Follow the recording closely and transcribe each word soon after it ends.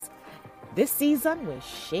This season, we're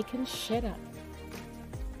shaking shit up.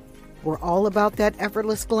 We're all about that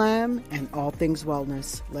effortless glam and all things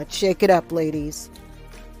wellness. Let's shake it up, ladies.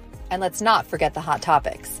 And let's not forget the hot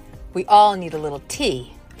topics. We all need a little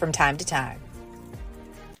tea from time to time.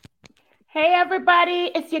 Hey everybody,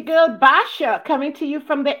 it's your girl Basha coming to you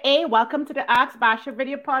from the A. Welcome to the Ask Basha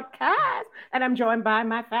video podcast. And I'm joined by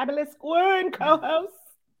my fabulous Gwen co-host.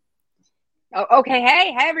 Oh, okay.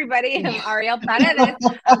 Hey everybody. I'm Ariel Paredes.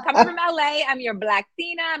 I'm coming from LA. I'm your Black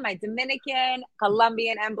Latina, my Dominican,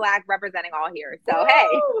 Colombian, and Black representing all here. So,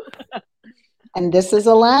 hey. And this is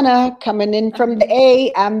Alana coming in from the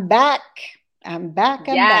A. I'm back. I'm back.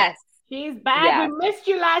 She's back. Yes. We missed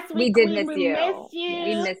you last week. We did Queen. miss We you. missed you.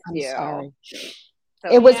 We missed I'm you. sorry.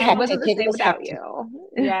 So, It was It hectic. wasn't the It same was without hectic. you.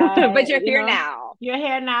 Yeah, But you're here now. You're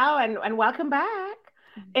here now, and welcome back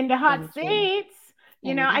in the hot Thank you. seats.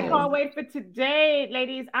 You know, I can't wait for today,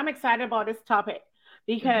 ladies. I'm excited about this topic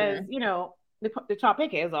because, you know, the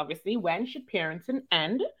topic is obviously when should parenting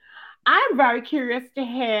end? I'm very curious to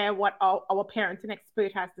hear what our parenting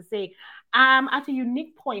expert has to say. At a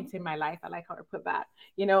unique point in my life, I like how to put that,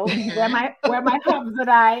 you know, where my hubs and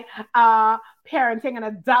I are parenting an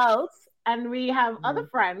adult, and we have other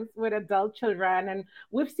friends with adult children, and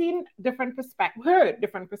we've seen heard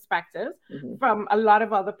different perspectives from a lot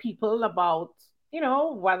of other people about, you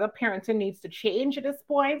know, whether parenting needs to change at this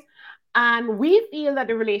point. And we feel that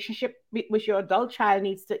the relationship with your adult child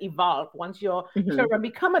needs to evolve once your children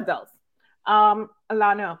become adults.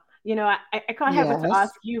 Alana, you know, I can't help but to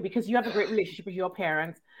ask you, because you have a great relationship with your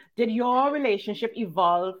parents. Did your relationship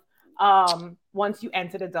evolve once you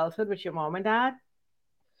entered adulthood with your mom and dad?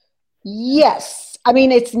 Yes. I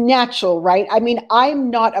mean, it's natural, right? I mean,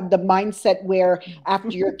 I'm not of the mindset where after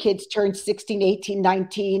your kids turn 16, 18,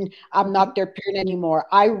 19, I'm not their parent anymore.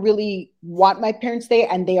 I really want my parents there,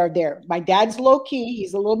 and they are there. My dad's low key.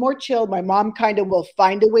 He's a little more chill. My mom kind of will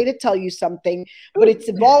find a way to tell you something, but it's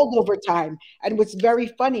evolved over time. And what's very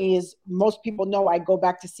funny is most people know I go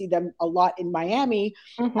back to see them a lot in Miami.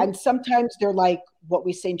 And sometimes they're like, what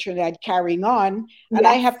we say in Trinidad, carrying on. And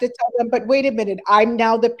I have to tell them, but wait a minute, I'm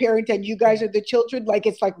now the parent and you guys are the children. Like,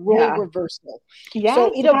 it's like role reversal. Yes,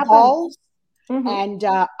 so it evolves. Mm-hmm.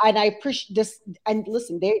 And I appreciate this. And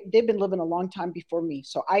listen, they've been living a long time before me.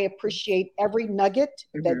 So I appreciate every nugget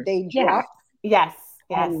that they drop Yes.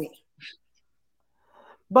 on me.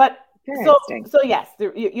 But so yes,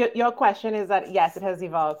 your question is that yes, it has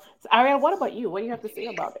evolved. So Ariel, what about you? What do you have to say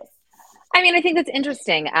about this? I mean, I think that's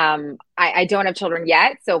interesting. I don't have children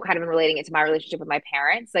yet, so kind of relating it to my relationship with my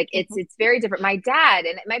parents, like it's very different. My dad,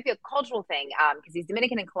 and it might be a cultural thing, because he's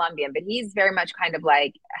Dominican and Colombian, but he's very much kind of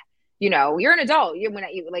like, you know, you're an adult.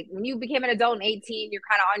 When you became an adult in 18, you're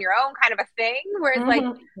kind of on your own, kind of a thing. Whereas like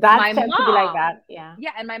my mom, to be like that, yeah,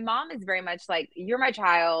 and my mom is very much like, you're my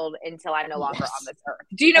child until I'm no longer on this earth.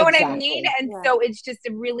 Do you know what I mean? And so it's just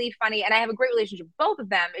a really funny, and I have a great relationship with both of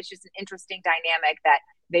them. It's just an interesting dynamic that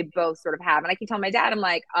they both sort of have. And I keep telling my dad, I'm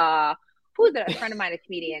like, who's a friend of mine, a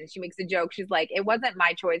comedian? She makes a joke. She's like, it wasn't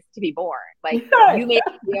my choice to be born. Like, you made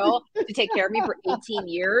a deal to take care of me for 18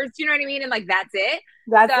 years. You know what I mean? And like, that's it.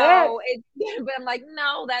 But I'm like,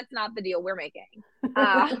 no, that's not the deal we're making.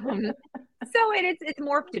 So it's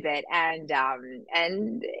morphed a bit. And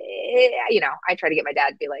you know, I try to get my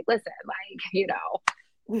dad to be like, listen, like, you know,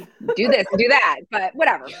 do this and do that, but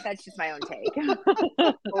whatever, that's just my own take.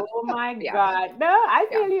 Oh my God, no, I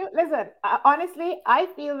feel you. Listen, honestly, I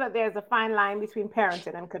feel that there's a fine line between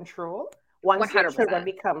parenting and control once 100%. Your children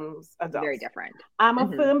becomes adults. Very different. I'm a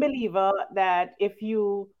firm believer that if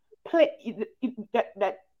you play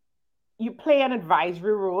that you play an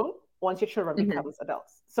advisory role once your children becomes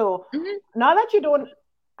adults. So now that you don't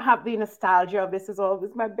have the nostalgia of this is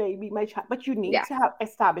always my baby, my child, but you need to have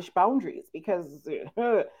established boundaries, because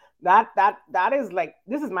that is like,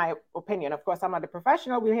 this is my opinion. Of course, I'm not a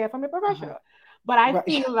professional. We'll hear from a professional, but I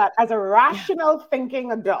feel that as a rational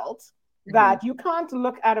thinking adult, that you can't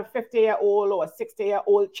look at a 50-year-old or a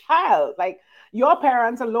 60-year-old child. Like, your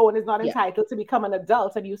parents alone is not entitled to become an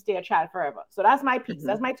adult and you stay a child forever. So that's my piece.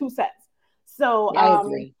 That's my 2 cents. So I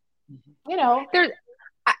agree. You know,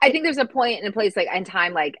 I think there's a point in a place like in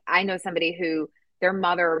time, like I know somebody who their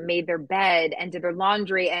mother made their bed and did their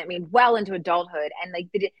laundry, and I mean, well into adulthood, and like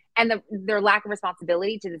their lack of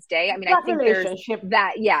responsibility to this day. I mean, I think there's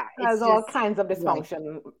that, has all kinds of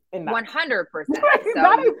dysfunction in that. 100%.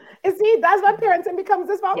 That's when parenting becomes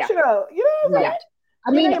dysfunctional. You know what I'm saying?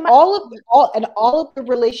 I mean, all of the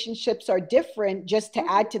relationships are different, just to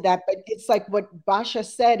add to that. But it's like what Basha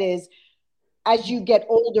said is, as you get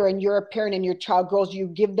older and you're a parent and your child grows, you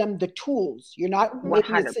give them the tools. You're not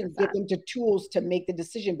making the decision, give them the tools to make the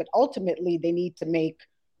decision, but ultimately they need to make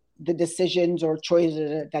the decisions or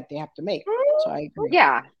choices that they have to make. So I agree.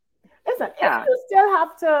 Yeah. Listen, if you still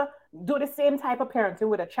have to do the same type of parenting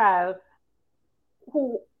with a child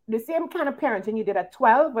the same kind of parenting you did at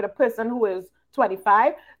 12 with a person who is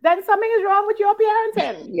 25, then something is wrong with your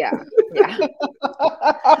parenting. Yeah.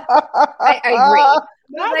 I agree.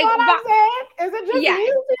 That's what I'm saying. Is it just you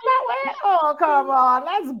feel that way? Oh, come on.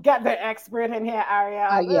 Let's get the expert in here,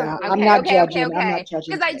 Ariel. Yeah, I'm not judging. I'm not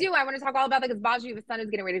judging. Because I want to talk all about that, because Baja, you have a son who's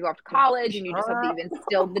getting ready to go off to college, and you just hope that you've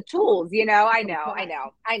instilled the tools, you know? I know.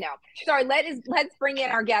 Sorry, let's bring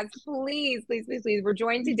in our guest. Please. We're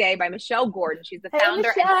joined today by Michelle Gordon. She's the founder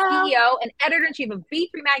and CEO and editor-in-chief of B3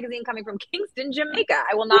 Magazine, coming from Kingston, Jamaica.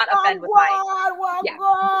 I will not offend with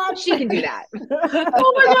my... She can do that.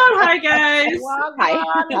 Oh my God. Hi, guys. Hi.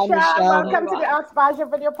 Michelle. Welcome to the Ask Baja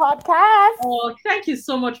Video podcast. Oh, thank you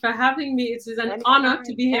so much for having me. It is an honor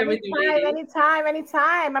to be here with you, ladies.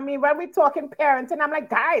 Anytime. I mean, when we're talking parenting, I'm like,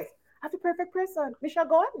 guys, that's the perfect person. Michelle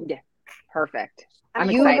Gordon. Yeah, perfect.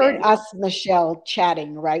 You heard us, Michelle,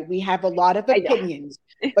 chatting, right? We have a lot of opinions,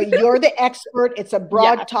 but you're the expert. It's a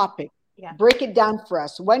broad topic. Yeah. Break it down for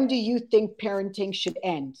us. When do you think parenting should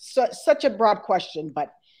end? Such a broad question,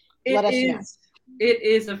 but let us know. It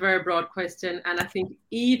is a very broad question, and I think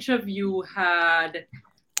each of you had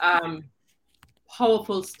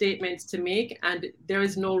powerful statements to make, and there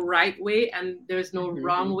is no right way and there is no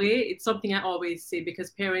wrong way. It's something I always say,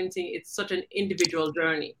 because parenting, it's such an individual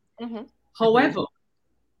journey. However,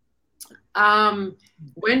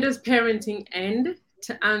 when does parenting end?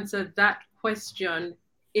 To answer that question,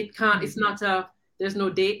 it can't. It's not there's no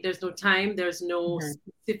date, there's no time, there's no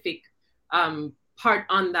specific part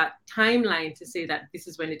on that timeline to say that this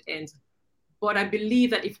is when it ends. But I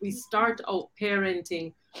believe that if we start out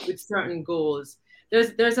parenting with certain goals,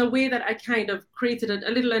 there's a way that I kind of created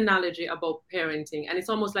a little analogy about parenting, and it's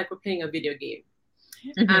almost like we're playing a video game.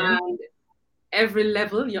 And every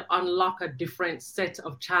level you unlock a different set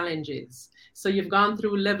of challenges. So you've gone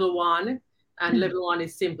through level 1, and level 1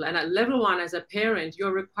 is simple. And at level 1, as a parent,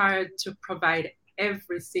 you're required to provide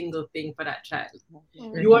every single thing for that child.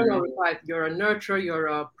 You are not required. You're a nurturer, you're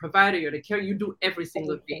a provider, you're the care, you do every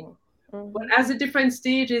single thing. But as the different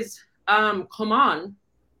stages come on,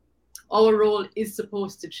 our role is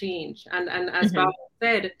supposed to change. And as Bob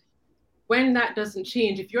said, when that doesn't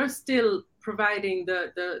change, if you're still providing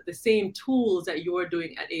the same tools that you're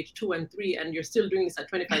doing at age 2 and 3, and you're still doing this at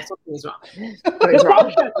 25, something is wrong.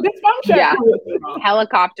 Dysfunction. Yeah.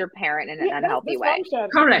 Helicopter parent in an unhealthy way.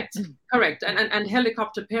 Correct. And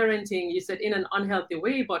helicopter parenting, you said, in an unhealthy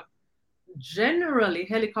way, but generally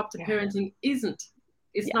helicopter parenting isn't.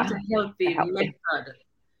 It's not a healthy method.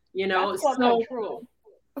 You know, so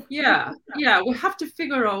yeah, we have to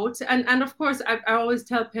figure out, and of course I always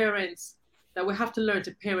tell parents that we have to learn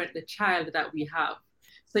to parent the child that we have.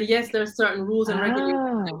 So yes, there are certain rules and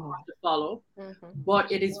regulations that we have to follow,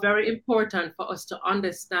 but it is very important for us to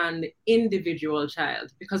understand the individual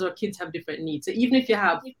child, because our kids have different needs. So even if you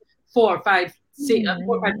have 4 or 5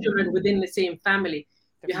 children within the same family,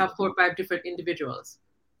 you have 4 or 5 different individuals.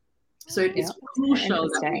 So it is crucial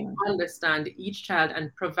that we understand each child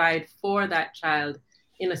and provide for that child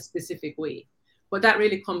in a specific way. But that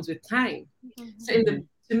really comes with time. So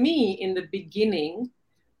to me, in the beginning,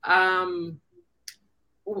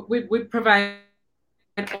 we provide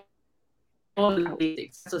all the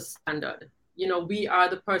basics as a standard. You know, we are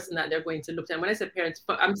the person that they're going to look at. And when I say parents,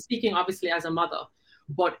 I'm speaking obviously as a mother,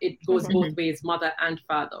 but it goes both ways, mother and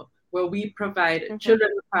father, where we provide children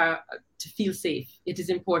to feel safe. It is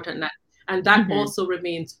important and that also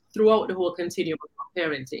remains throughout the whole continuum of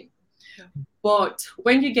parenting. But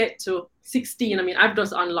when you get to 16, I mean, I've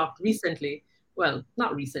just unlocked recently. Well,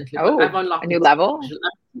 not recently, but I've unlocked a new level.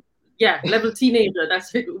 Yeah, level teenager.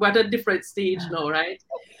 That's we're at a different stage now, right?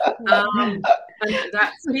 And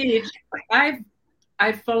that stage,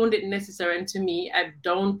 I've found it necessary, and to me, I've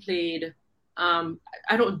downplayed.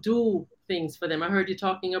 I don't do things for them. I heard you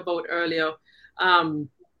talking about earlier,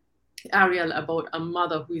 Ariel, about a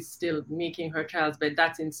mother who is still making her child's bed.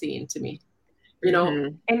 That's insane to me. You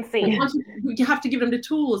know, insane. You have to give them the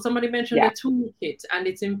tools. Somebody mentioned the toolkit, and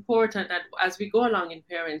it's important that as we go along in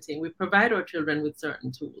parenting, we provide our children with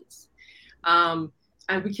certain tools, and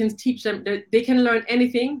we can teach them that they can learn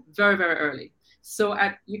anything very, very early. So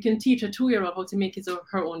you can teach a 2-year-old how to make his or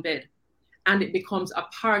her own bed, and it becomes a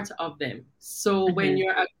part of them. So when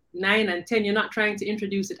you're at 9 and 10, you're not trying to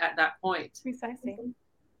introduce it at that point. Precisely.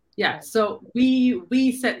 Yeah. So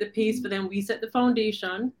we set the pace for them. We set the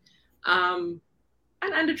foundation.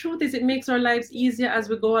 And the truth is, it makes our lives easier as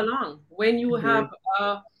we go along. When you have,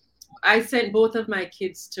 I sent both of my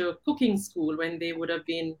kids to cooking school when they would have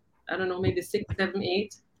been, I don't know, maybe 6, 7,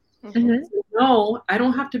 8. Mm-hmm. So no, I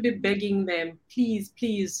don't have to be begging them, please,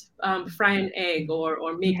 fry an egg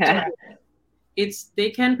or make toast. They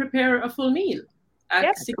can prepare a full meal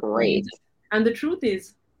at 6 Great. And the truth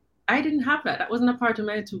is, I didn't have that. That wasn't a part of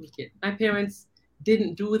my toolkit. My parents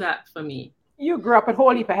didn't do that for me. You grew up with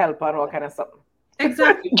whole heap of help and all kind of something.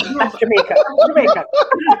 Exactly. Jamaica.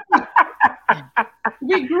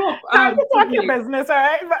 We grew up. Time to talk your business, all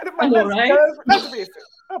right? Let's face it.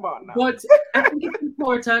 Come on now. But I think it's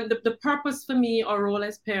important. The purpose for me, our role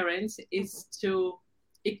as parents, is to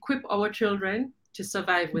equip our children to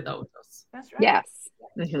survive without us. That's right. Yes.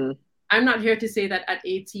 Mm-hmm. I'm not here to say that at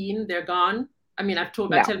 18 they're gone. I mean, I tell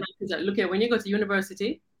my kids that, look here, when you go to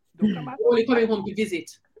university, you're only coming home to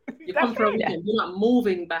visit. You come for a weekend. You're not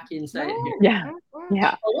moving back inside here.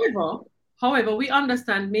 Yeah. However, we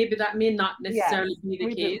understand maybe that may not necessarily be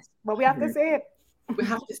the case. But we have to say it. We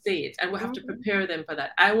have to say it, and we have to prepare them for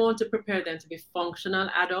that. I want to prepare them to be functional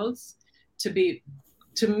adults, to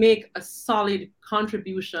make a solid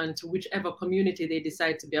contribution to whichever community they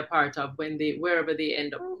decide to be a part of wherever they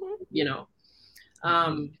end up,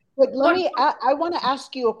 But I want to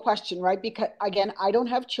ask you a question, right? Because again, I don't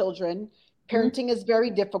have children. Parenting is very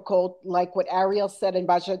difficult. Like what Ariel said, and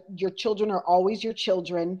Basha, your children are always your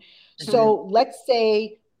children. So let's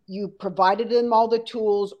say you provided them all the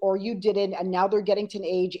tools or you didn't, and now they're getting to an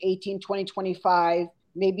age 18, 20, 25,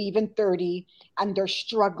 maybe even 30, and they're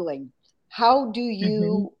struggling. How do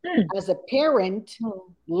you, as a parent,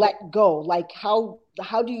 let go? Like how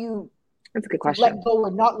do you That's a good question. let go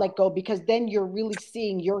or not let go? Because then you're really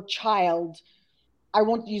seeing your child, I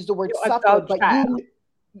won't use the word suffer, but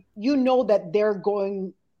you know that they're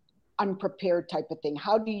going unprepared type of thing.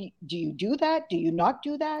 How do you do that? Do you not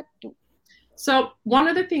do that? So one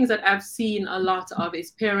of the things that I've seen a lot of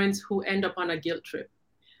is parents who end up on a guilt trip.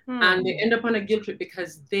 And they end up on a guilt trip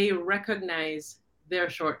because they recognize their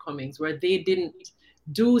shortcomings, where they didn't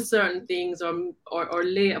do certain things or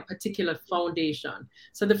lay a particular foundation.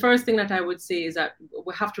 So the first thing that I would say is that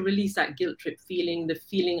we have to release that guilt trip feeling, the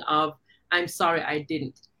feeling of, I'm sorry I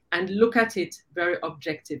didn't, and look at it very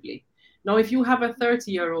objectively. Now, if you have a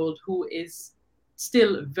 30-year-old who is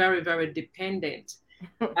still very, very dependent,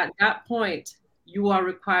 at that point, you are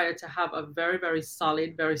required to have a very, very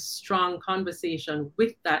solid, very strong conversation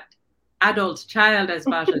with that adult child, as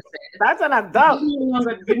Basha said. That's an adult.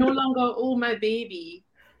 You're no longer, oh, my baby.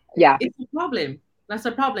 Yeah. It's a problem. That's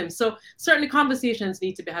a problem. So certainly conversations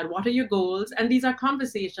need to be had. What are your goals? And these are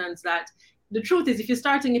conversations that, the truth is, if you're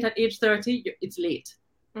starting it at age 30, it's late.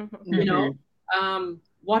 You know,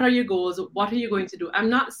 what are your goals? What are you going to do? I'm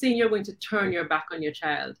not saying you're going to turn your back on your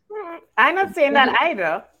child. I'm not saying that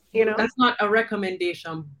either. You know, that's not a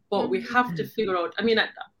recommendation, but we have to figure out, I mean,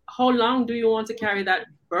 how long do you want to carry that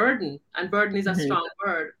burden? And burden is a strong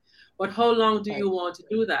word, but how long do you want to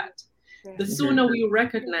do that? The sooner we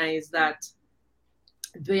recognize that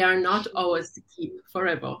they are not ours to keep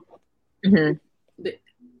forever, the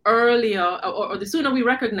earlier, or the sooner we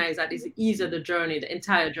recognize that, is the easier the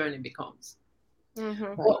entire journey becomes.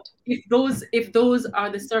 But if those are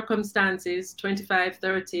the circumstances, 25,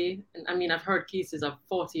 30, and I mean, I've heard cases of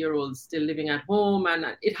 40-year-olds still living at home, and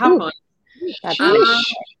it happens.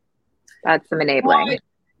 That's some enabling.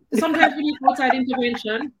 Sometimes we need outside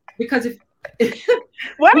intervention, because if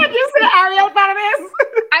what did you say, Ariel, about this?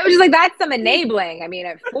 I was just like, that's some enabling. I mean,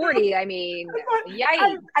 at 40, I mean,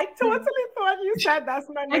 yikes. I totally thought you said that's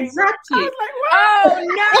my name. Exactly. I was like, what?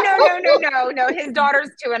 Oh, no. His daughter's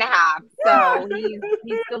 2.5, so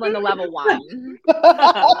he's still in the level 1.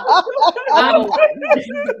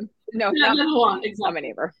 No, level 1, exactly. I'm a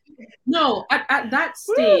neighbor. No, at that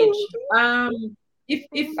stage,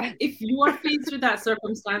 if you are faced with that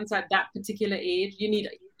circumstance at that particular age, you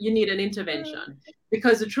need an intervention,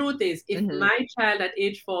 because the truth is, if my child at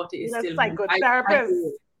age 40 is still psychotherapist,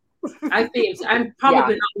 I fail. I'm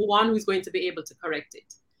probably not the one who's going to be able to correct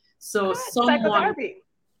it. So someone,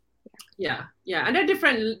 yeah, and there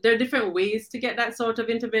are different ways to get that sort of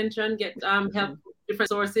intervention, get help from different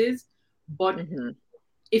sources, but.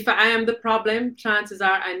 If I am the problem, chances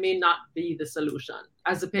are I may not be the solution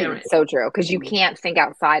as a parent. It's so true, because you can't think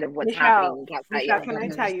outside of what's happening. Michelle, can I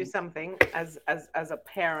tell you something as a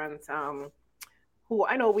parent who,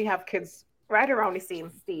 I know we have kids right around the same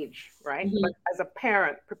stage, right? But as a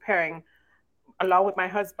parent preparing, along with my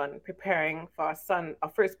husband, preparing for a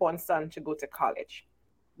firstborn son to go to college.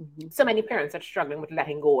 So many parents are struggling with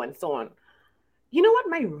letting go and so on. You know what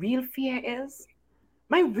my real fear is?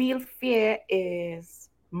 My real fear is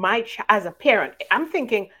as a parent, I'm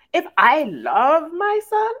thinking, if I love my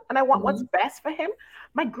son and I want what's best for him,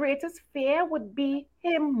 my greatest fear would be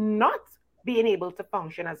him not being able to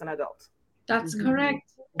function as an adult. That's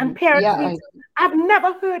correct. And parents, I've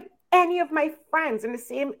never heard any of my friends in the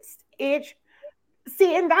same age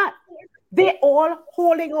saying that. They're all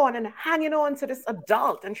holding on and hanging on to this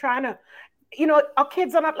adult and trying to, our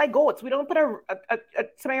kids are not like goats. We don't put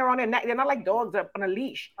something around their neck. They're not like dogs on a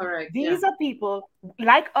leash. Correct. These are people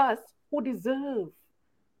like us who deserve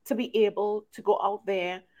to be able to go out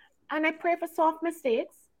there. And I pray for soft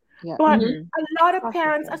mistakes. Yeah. But a lot of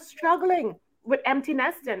parents are struggling with empty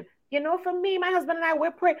nesting. For me, my husband and I, we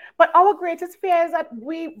pray. But our greatest fear is that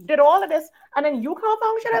we did all of this and then you can't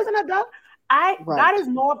function as an adult. That is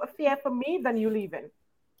more of a fear for me than you leaving.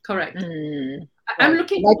 Correct. I'm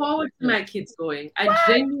looking forward to my kids going. I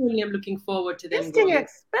genuinely am looking forward to them going.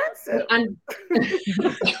 It's expensive. And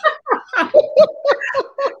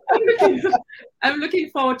I'm looking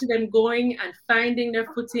forward to them going and finding their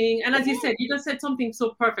footing. And as you said, you just said something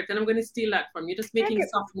so perfect, and I'm going to steal that from you. Just making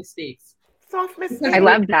soft mistakes. Soft mistakes. I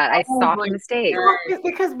love that. Soft mistakes.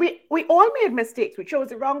 Because we all made mistakes. We chose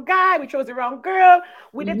the wrong guy. We chose the wrong girl.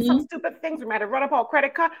 We did some stupid things. We might have run up our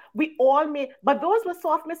credit card. We all made, but those were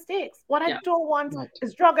soft mistakes. What I don't want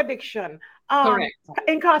is drug addiction,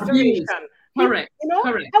 incarceration. Correct.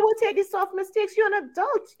 Correct. I will take these soft mistakes. You're an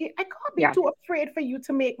adult. I can't be too afraid for you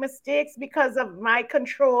to make mistakes because of my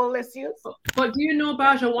control issues. But do you know,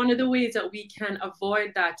 Baja, one of the ways that we can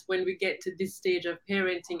avoid that when we get to this stage of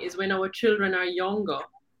parenting is when our children are younger,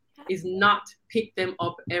 is not pick them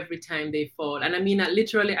up every time they fall. And I mean that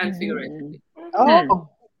literally and figuratively.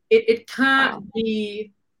 It can't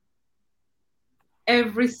be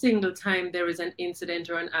every single time there is an incident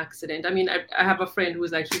or an accident. I mean, I have a friend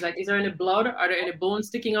who's like, she's like, is there any blood? Are there any bones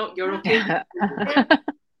sticking out? You're okay.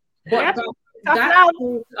 But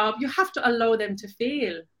you have to allow them to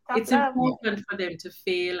fail. It's important for them to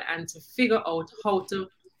fail and to figure out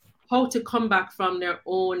how to come back from their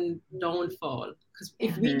own downfall. Because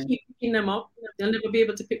if we keep picking them up, they'll never be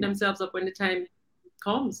able to pick themselves up when the time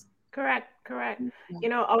comes. Correct.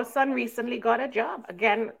 Our son recently got a job.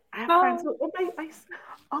 Again, I have friends who,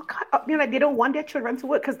 they don't want their children to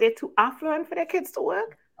work because they're too affluent for their kids to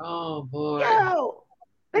work. Oh boy.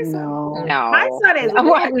 Listen, no. My son is.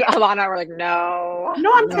 Alana, we're like, no.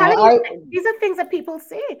 No, I'm telling you, these are things that people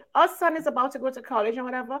say. Our son is about to go to college or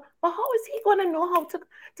whatever, but how is he going to know how to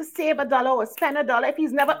save $1 or spend $1 if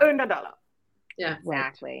he's never earned $1? Yeah,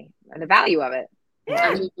 exactly. And the value of it.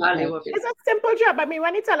 Yeah. It's a simple job. I mean,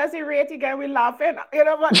 when he tell us he rate again, we laughing. But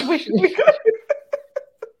we could.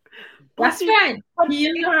 That's fine. He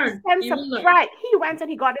learned. Right. He went and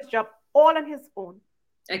he got his job all on his own.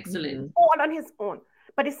 Excellent. All on his own.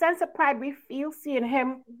 But the sense of pride we feel seeing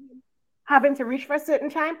him having to reach for a certain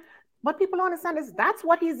time, what people don't understand is that's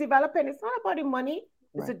what he's developing. It's not about the money.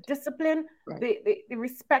 It's a discipline, the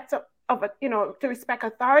respect of to respect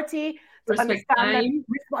authority, to understand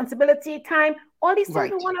responsibility, time, all these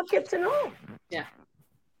things we want our kids to know. Yeah.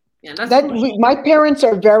 My parents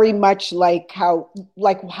are very much like how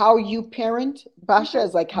you parent, Basha,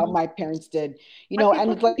 is like how my parents did,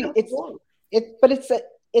 and it's like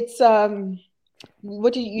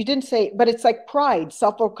what you didn't say, but it's like pride,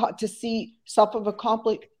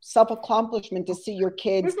 self-accomplishment to see your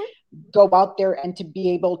kids go out there and to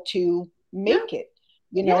be able to make it.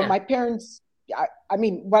 My parents, I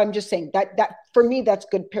mean, what I'm just saying that for me, that's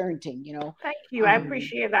good parenting, Thank you. I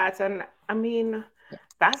appreciate that. And I mean,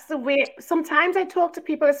 that's the way. Sometimes I talk to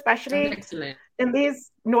people, especially in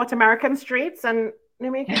these North American streets, and they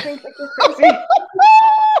make you think that you're crazy.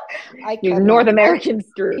 These North American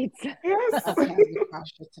streets. Yes.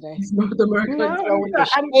 Today. North American.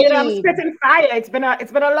 I'm spitting fire. It's been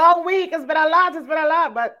a long week. It's been a lot.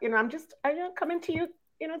 But I'm coming to you,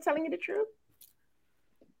 telling you the truth.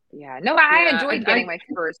 Yeah, no, I enjoyed getting my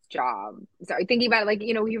first job. Sorry, thinking about it, like,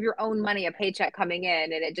 you have your own money, a paycheck coming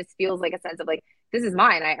in, and it just feels like a sense of like, this is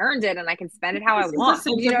mine. I earned it and I can spend it how I want.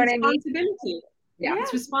 You know what I mean? Yeah.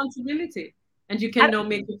 It's responsibility. And you can now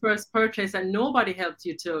make the first purchase and nobody helped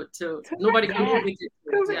you nobody contributed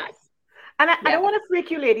to it. Yes. And I don't want to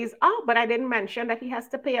freak you ladies out, but I didn't mention that he has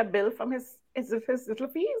to pay a bill from his little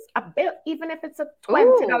fees. A bill, even if it's a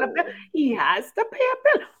 $20 bill, he has to pay a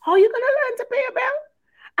bill. How are you going to learn to pay a bill?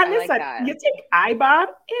 And listen, you think IBAN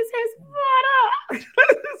is his father.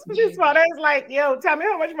 His father is like, yo, tell me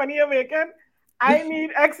how much money you're making. I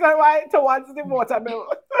need X and Y towards the water bill.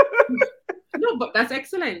 No, but that's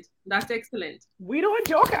excellent. We don't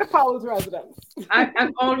joke at Powell's residence.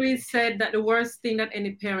 I've always said that the worst thing that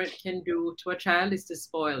any parent can do to a child is to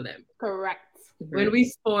spoil them. Correct. When we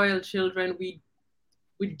spoil children, we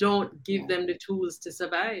don't give them the tools to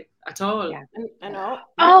survive at all. Yeah.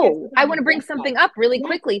 I want to bring something up really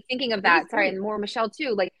quickly. Thinking of that, sorry, and more Michelle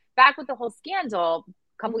too. Like back with the whole scandal,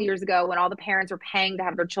 couple years ago when all the parents were paying to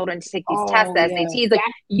have their children to take these tests, the SATs. Like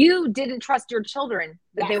you didn't trust your children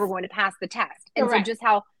that they were going to pass the test. And so just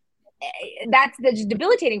how that's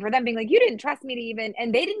debilitating for them, being like, you didn't trust me to even,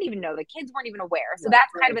 and they didn't even know, the kids weren't even aware. So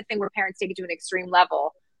that's kind of a thing where parents take it to an extreme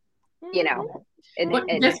level, you know. But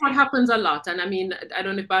that's what happens a lot. And I mean, I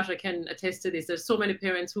don't know if Basha can attest to this. There's so many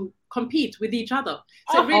parents who compete with each other.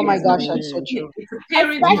 So really, my gosh, that's so true.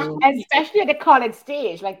 Especially at the college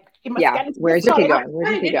stage. Like, where's your kid going?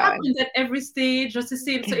 Where's your kid it going? happens at every stage, just the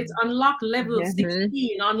same. So it's unlocked level 16.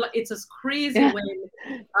 It's just crazy when,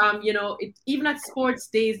 you know, even at sports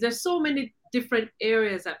days, there's so many different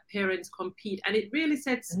areas that parents compete. And it really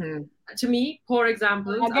sets, to me, poor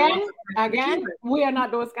examples. Again, we are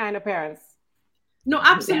not those kind of parents. No,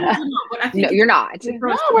 absolutely not. But I think no, you're not.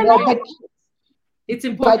 It's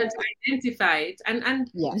important to identify it. And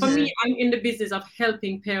for me, I'm in the business of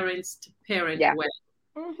helping parents to parent well.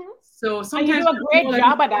 So sometimes you do a great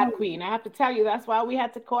job at that, Queen. I have to tell you, that's why we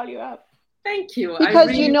had to call you up. Thank you. Because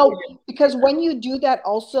because when you do that,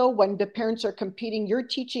 also when the parents are competing, you're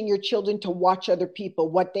teaching your children to watch other people,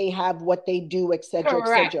 what they have, what they do, etc.,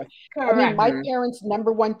 etc. I mean, my parents'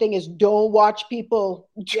 number one thing is don't watch people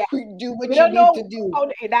do what you need to do.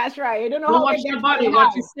 That's right. You don't know how watch your body,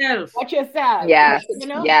 watch yourself. Watch yourself. Yes. You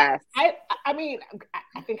know? Yes. I mean,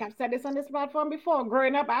 I think I've said this on this platform before.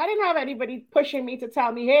 Growing up, I didn't have anybody pushing me to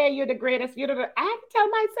tell me, hey, you're the greatest. I had to tell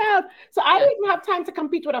myself. So I didn't have time to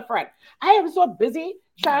compete with a friend. I am so busy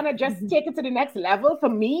trying to just take it to the next level for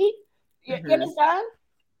me. You understand?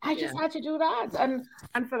 I just had to do that.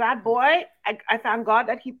 And for that boy, I thank God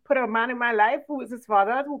that he put a man in my life who was his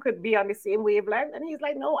father, who could be on the same wavelength. And he's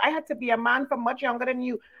like, no, I had to be a man from much younger than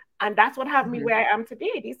you. And that's what have me where I am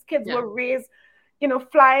today. These kids were raised, you know,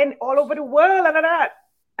 flying all over the world and that.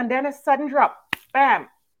 And then a sudden drop. Bam.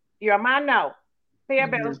 You're a man now. Pay your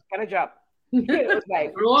bills, get a job. It was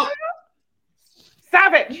like,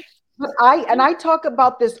 savage. But I talk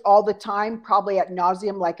about this all the time, probably ad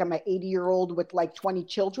nauseum, like I'm an 80-year-old with like 20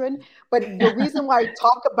 children. But the reason why I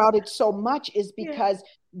talk about it so much is because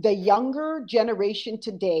the younger generation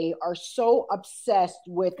today are so obsessed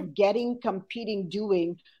with getting, competing,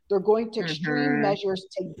 doing. They're going to extreme measures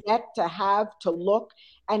to get, to have, to look.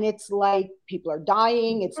 And it's like people are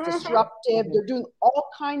dying. It's disruptive. They're doing all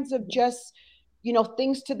kinds of just, you know,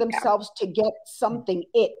 things to themselves to get something,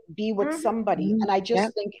 be with somebody. And I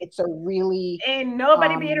just think it's a really... Ain't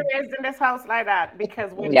nobody being raised in this house like that,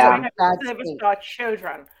 because we're doing a service to our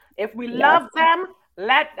children. If we love them,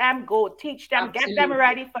 let them go. Teach them, get them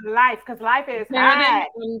ready for life, because life is hard.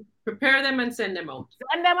 Prepare them and send them out.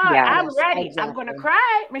 Send them out. I'm ready. Exactly. I'm going to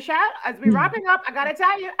cry, Michelle. As we're wrapping up, I got to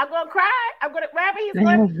tell you, I'm going to cry. I'm going to, wherever he's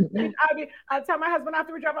going, I'll tell my husband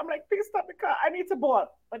after we drop, I'm like, please stop the car. I need to boil.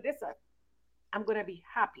 But listen, I'm going to be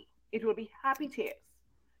happy. It will be happy tears.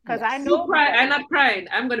 Because I know. I'm not crying.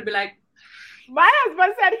 I'm going to be like. My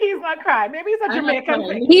husband said he's not crying. Maybe he's a Jamaican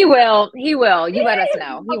thing. He will. You let us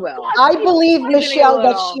know. He will. I believe Michelle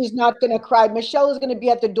that she's not going to cry. Michelle is going to be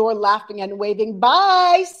at the door laughing and waving.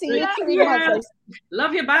 Bye. See you 3 months.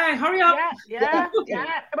 Love you. Bye. Hurry up. Yeah.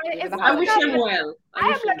 I wish him well. I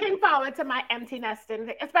am looking forward to my empty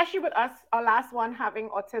nesting, especially with us, our last one having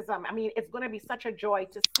autism. I mean, it's going to be such a joy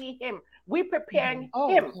to see him. We're preparing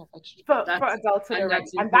him for adulthood already.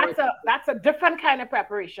 And that's a different kind of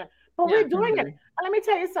preparation. But we're doing it. And let me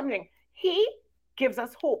tell you something. He gives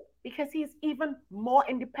us hope because he's even more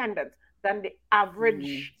independent than the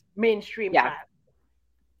average mainstream child.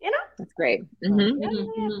 You know? That's great.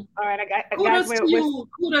 All right,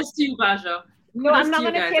 kudos to you, Basha. No, I'm not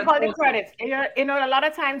going to take all the credit. You know, a lot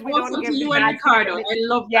of times we don't give you and Ricardo. I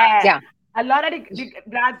love that. Yeah. A lot of the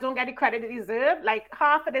dads don't get the credit they deserve. Like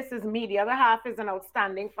half of this is me, the other half is an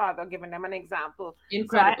outstanding father giving them an example.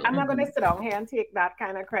 Incredible. So I'm not going to sit down here and take that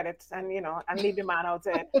kind of credit and and leave the man out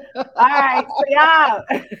there. All right, so y'all,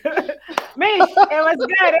 Mish, it was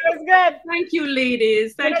good. Thank you,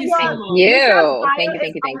 ladies. Thank you so much.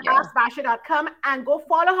 Thank you. AskBasha.com and go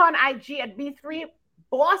follow her on IG at B3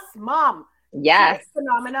 Boss Mom. Yes, she's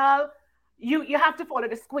phenomenal. You have to follow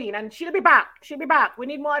this queen, and she'll be back. We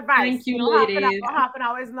need more advice. Thank you, ladies. Half an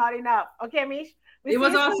hour is not enough. Okay, Mish? It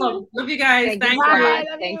was awesome. Love you guys. Thank you. Bye.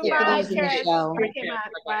 Thank you. Bye. Michelle. Okay,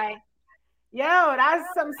 bye. Yo, that's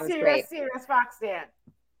some serious facts there.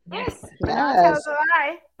 Yes. Tell us a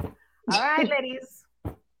lie. All right, ladies.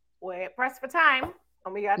 We're pressed for time,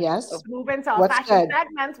 and we got to move into our fashion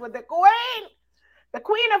segments with the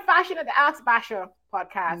queen of fashion at the Ask Basha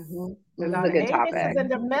podcast. This is a good topic. This is in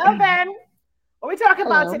the Melbourne. What are we talking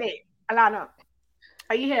about today, Alana?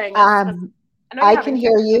 Are you hearing us? I can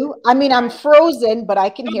hear you. I mean, I'm frozen, but I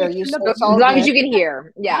can hear you. So it's all as long good. as you can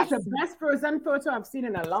hear. Yeah. That's the best frozen photo I've seen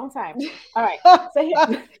in a long time. All right. So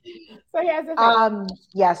here's the thing.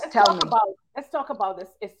 Yes, tell me. Let's talk about this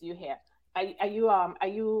issue here. Are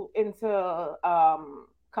you into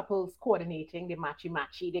couples coordinating the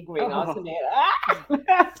matchy, the gringos?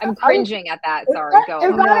 I'm cringing at that. Sorry, go.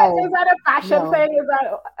 Is that a fashion thing? Is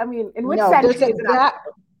that, I mean, in which sense is that?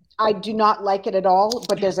 I do not like it at all,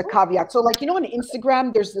 but there's a caveat. So like, you know, on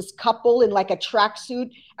Instagram, there's this couple in like a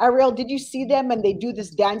tracksuit. Ariel, did you see them? And they do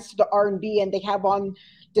this dance to the R&B and they have on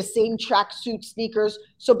the same tracksuit sneakers.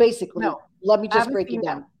 So basically, let me just break it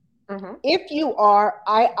down. Mm-hmm. If you are,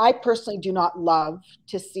 I personally do not love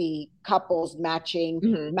to see couples matching,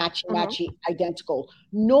 identical,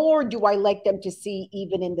 nor do I like them to see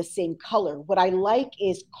even in the same color. What I like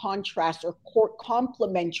is contrast or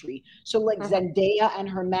complementary. So like Zendaya and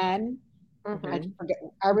her man, I forget,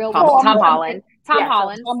 Ariel. Tom Holland,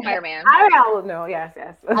 Spider-Man. Ariel, no, yes.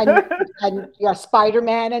 and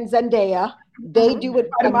Spider-Man and Zendaya, they do it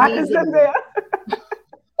amazing.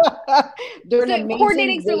 They're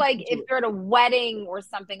coordinating, so like if they're at a wedding or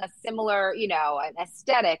something, a similar, you know, an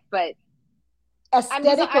aesthetic, but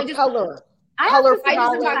aesthetic or color.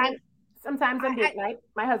 Sometimes on date night,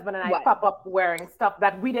 my husband and I pop up wearing stuff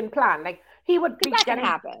that we didn't plan. Like he would be that can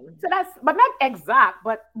happen. So that's, but not exact,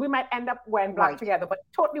 but we might end up wearing black together, but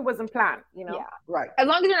totally wasn't planned, you know? Yeah, right. As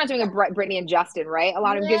long as you're not doing a Britney and Justin, right? A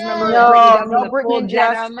lot of you guys remember Britney and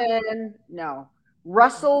Justin. No.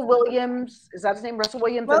 Russell Williams, is that his name? Russell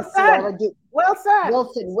Williams and Ciara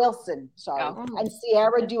Wilson. Sorry, and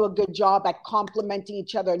Ciara do a good job at complementing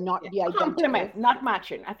each other, not be identical. Complement, not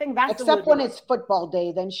matching. I think that's except when it's football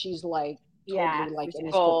day, then she's like totally like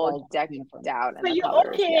in full decked out. So you're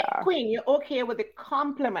okay, Queen. You're okay with the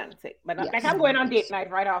complementing, but like I'm going on date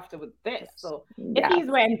night right after with this. So if he's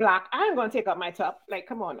wearing black, I'm going to take up my top. Like,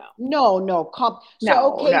 come on now. No.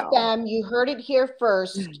 Fam, you heard it here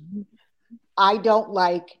first. I don't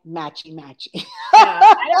like matchy.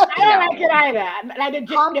 I don't like it either. Like the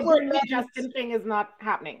Britney Justin thing is not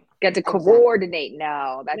happening. Get to coordinate.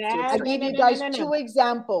 No, that's too I gave you guys two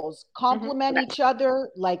examples. Complement each other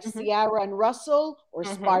like Ciara and Russell or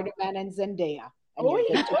Spider-Man and Zendaya. I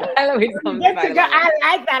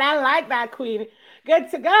like that, Queen.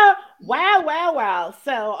 Good to go. Well.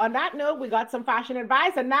 So on that note, we got some fashion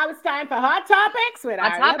advice, and now it's time for Hot Topics with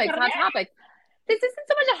Hot Topics. This isn't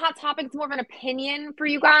so much a hot topic, it's more of an opinion for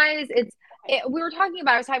you guys. I was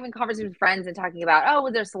having a conversation with friends and talking about,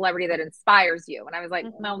 was there a celebrity that inspires you? And I was like,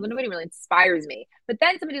 no, nobody really inspires me. But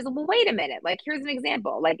then somebody was like, well, wait a minute. Like, here's an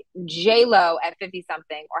example. Like J-Lo at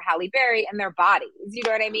 50-something or Halle Berry and their bodies. You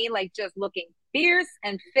know what I mean? Like, just looking fierce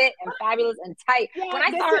and fit and fabulous and tight. Yeah, when I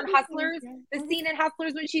saw her in Hustlers, the scene in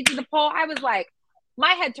Hustlers when she did the pole, I was like,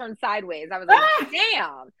 my head turned sideways. I was like,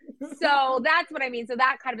 damn. So that's what I mean. So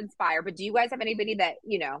that kind of inspired. But do you guys have anybody that,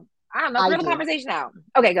 you know, I don't know, throw the conversation out.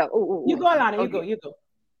 Okay, go. Ooh. You go, Alana. You go.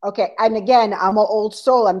 Okay. And again, I'm an old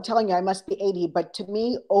soul. I'm telling you, I must be 80. But to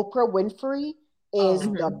me, Oprah Winfrey is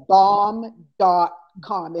the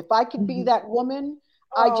bomb.com. If I could be that woman,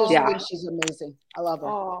 I just think she's amazing. I love her.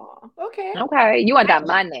 Oh, okay. Okay. You want that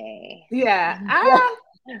money. Yeah. I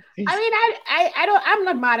mean, I'm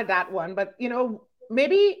not mad at that one, but you know,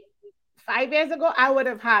 maybe 5 years ago, I would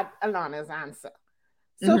have had Alana's answer.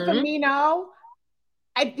 So for me now,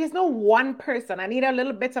 there's no one person. I need a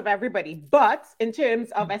little bit of everybody. But in terms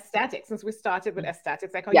of aesthetics, since we started with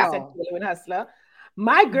aesthetics, like how you said, J-Lo and Hustler,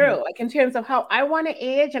 my girl, like in terms of how I want to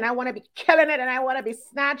age and I want to be killing it and I want to be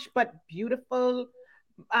snatched, but beautiful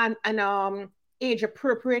and age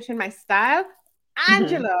appropriate in my style.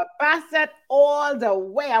 Angela Bassett all the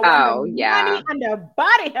way. I want the money and the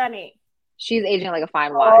body, honey. She's aging like a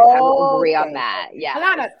fine wine. I will agree on that. Yeah.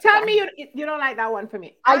 Alana, tell me you don't like that one for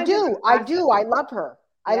me. I do. I love her.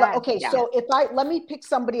 So let me pick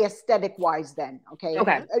somebody aesthetic wise then. Okay.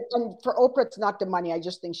 And for Oprah, it's not the money. I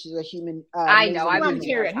just think she's a human. I know. I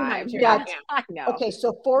know. Okay.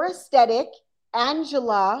 So for aesthetic,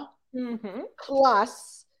 Angela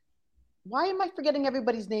plus, why am I forgetting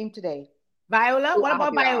everybody's name today? Viola? What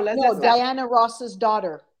about Viola? No, Diana Ross's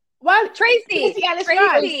daughter. Well, Tracy.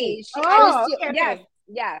 Tracy.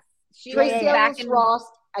 Yes. Tracy Ellis Ross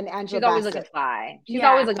and Angela She's always looking fly. She's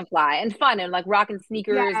always looking fly and fun and like rocking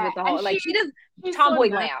sneakers with the whole, like she does tomboy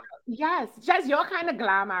glam. Yes, just your kind of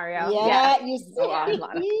glam, Ariel. Yeah, you see. She's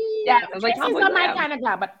not my kind of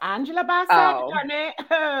glam, but Angela Bassett, honey.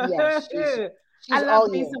 Yes, she's I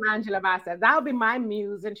love me some Angela Bassett. That would be my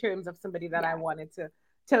muse in terms of somebody that I wanted to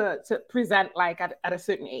present like at a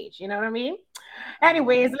certain age. You know what I mean?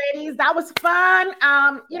 Anyways, ladies, that was fun.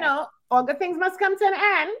 You know, all good things must come to an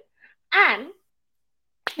end. And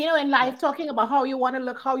in life, talking about how you want to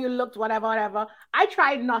look, how you looked, whatever, whatever. I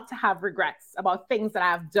try not to have regrets about things that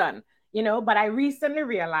I've done, but I recently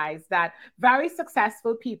realized that very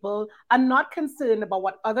successful people are not concerned about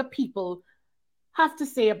what other people have to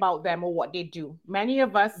say about them or what they do. Many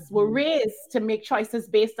of us were raised to make choices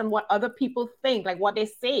based on what other people think, like what they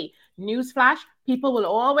say. Newsflash, people will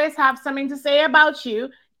always have something to say about you,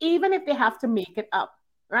 even if they have to make it up.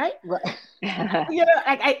 Right? I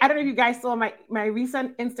don't know if you guys saw my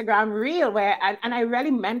recent Instagram reel where, and I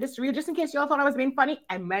really meant this reel, just in case y'all thought I was being funny.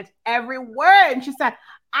 I meant every word. And she said,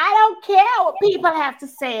 I don't care what people have to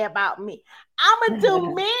say about me. I'm going to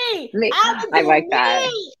do me. I like that.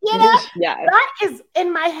 That is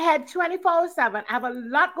in my head 24/7. I have a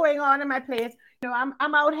lot going on in my plate. I'm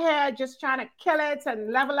out here just trying to kill it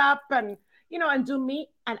and level up and, and do me.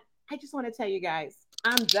 And I just want to tell you guys,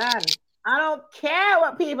 I'm done. I don't care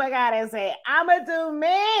what people gotta say. I'ma do me.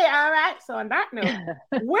 All right. So on that note,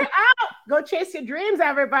 we're out. Go chase your dreams,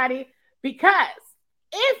 everybody. Because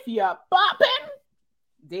if you're popping,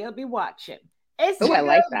 they'll be watching. I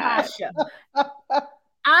like that.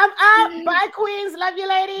 I'm out. Bye, queens. Love you,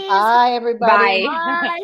 ladies. Bye, everybody. Bye. Bye.